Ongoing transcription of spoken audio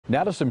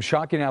Now to some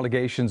shocking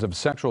allegations of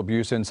sexual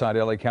abuse inside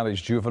LA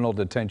County's juvenile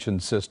detention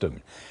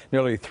system.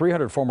 Nearly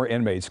 300 former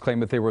inmates claim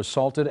that they were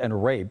assaulted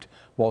and raped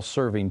while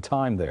serving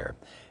time there.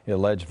 The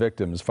alleged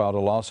victims filed a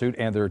lawsuit,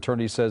 and their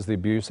attorney says the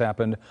abuse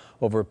happened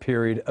over a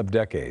period of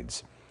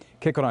decades.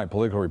 KCAL 9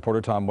 political reporter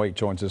Tom Waite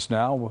joins us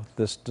now with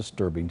this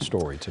disturbing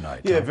story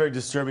tonight. Yeah, Tom? very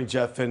disturbing,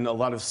 Jeff, and a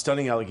lot of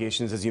stunning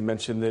allegations, as you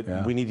mentioned,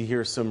 that we need to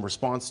hear some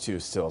response to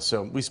still.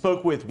 So we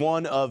spoke with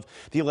one of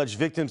the alleged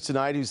victims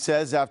tonight, who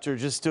says after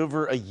just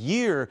over a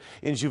year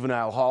in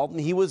juvenile hall,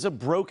 he was a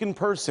broken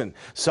person,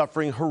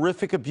 suffering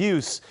horrific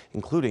abuse,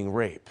 including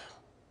rape.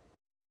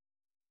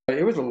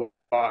 It was a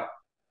lot.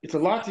 It's a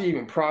lot to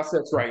even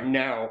process right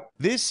now.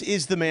 This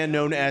is the man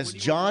known as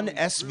John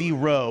S.V.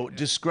 Rowe,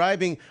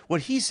 describing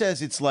what he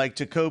says it's like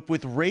to cope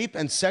with rape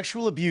and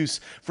sexual abuse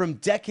from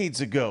decades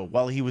ago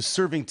while he was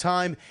serving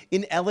time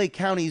in LA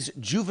County's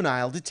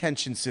juvenile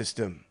detention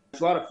system.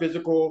 It's a lot of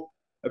physical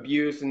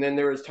abuse, and then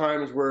there was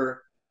times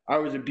where I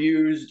was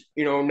abused,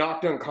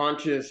 knocked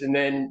unconscious and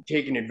then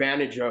taken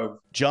advantage of.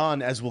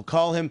 John, as we'll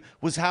call him,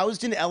 was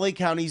housed in LA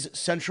County's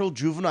Central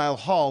Juvenile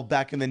Hall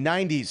back in the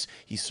 90s.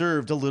 He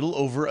served a little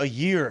over a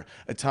year,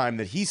 a time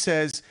that he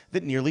says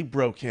that nearly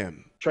broke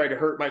him. Tried to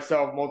hurt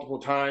myself multiple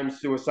times,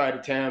 suicide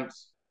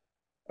attempts.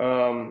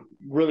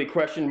 Really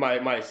questioned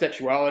my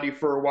sexuality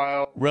for a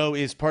while. Rowe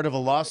is part of a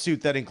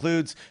lawsuit that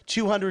includes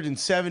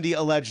 270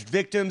 alleged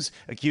victims,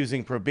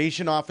 accusing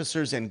probation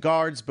officers and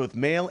guards, both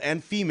male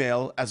and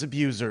female, as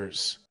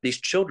abusers. These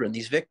children,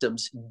 these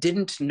victims,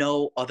 didn't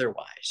know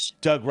otherwise.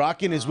 Doug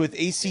Rockin is with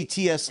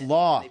ACTS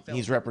Law.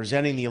 He's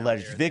representing the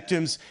alleged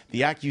victims.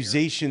 The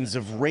accusations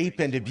of rape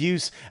and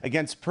abuse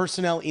against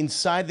personnel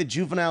inside the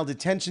juvenile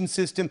detention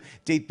system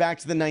date back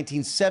to the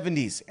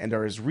 1970s and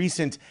are as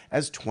recent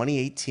as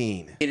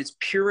 2018. In its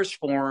purest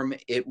form,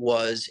 it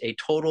was a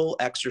total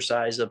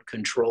exercise of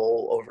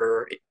control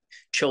over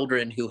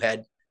children who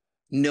had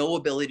no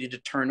ability to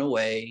turn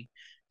away,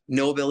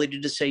 no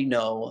ability to say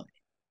no.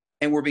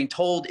 And we're being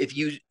told if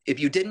you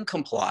didn't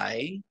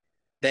comply,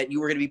 that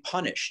you were going to be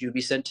punished. You'd be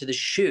sent to the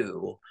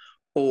SHU,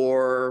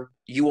 or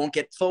you won't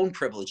get phone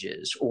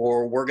privileges,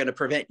 or we're going to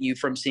prevent you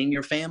from seeing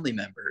your family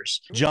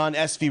members. John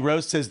S.V. Rowe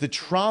says the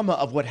trauma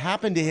of what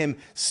happened to him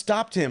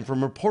stopped him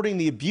from reporting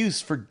the abuse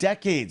for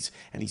decades,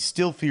 and he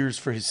still fears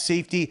for his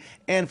safety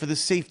and for the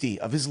safety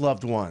of his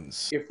loved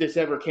ones. If this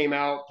ever came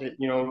out that,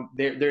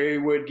 they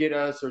would get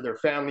us or their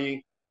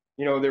family,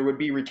 there would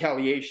be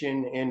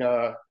retaliation, and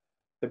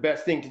the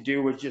best thing to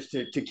do was just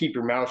to keep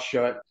your mouth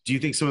shut. Do you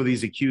think some of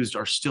these accused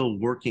are still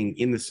working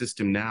in the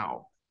system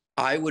now?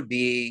 I would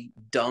be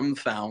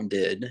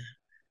dumbfounded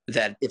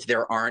that if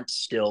there aren't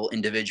still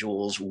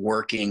individuals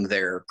working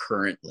there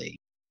currently.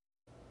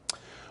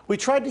 We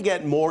tried to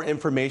get more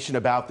information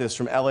about this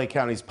from LA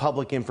County's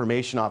Public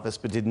Information Office,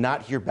 but did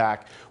not hear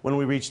back when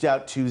we reached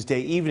out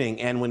Tuesday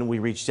evening. And when we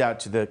reached out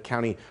to the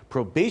county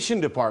probation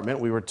department,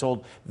 we were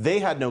told they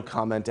had no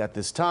comment at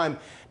this time.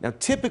 Now,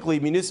 typically,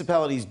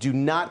 municipalities do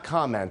not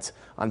comment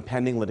on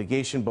pending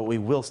litigation, but we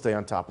will stay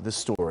on top of this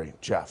story.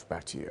 Jeff,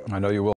 back to you. I know you will.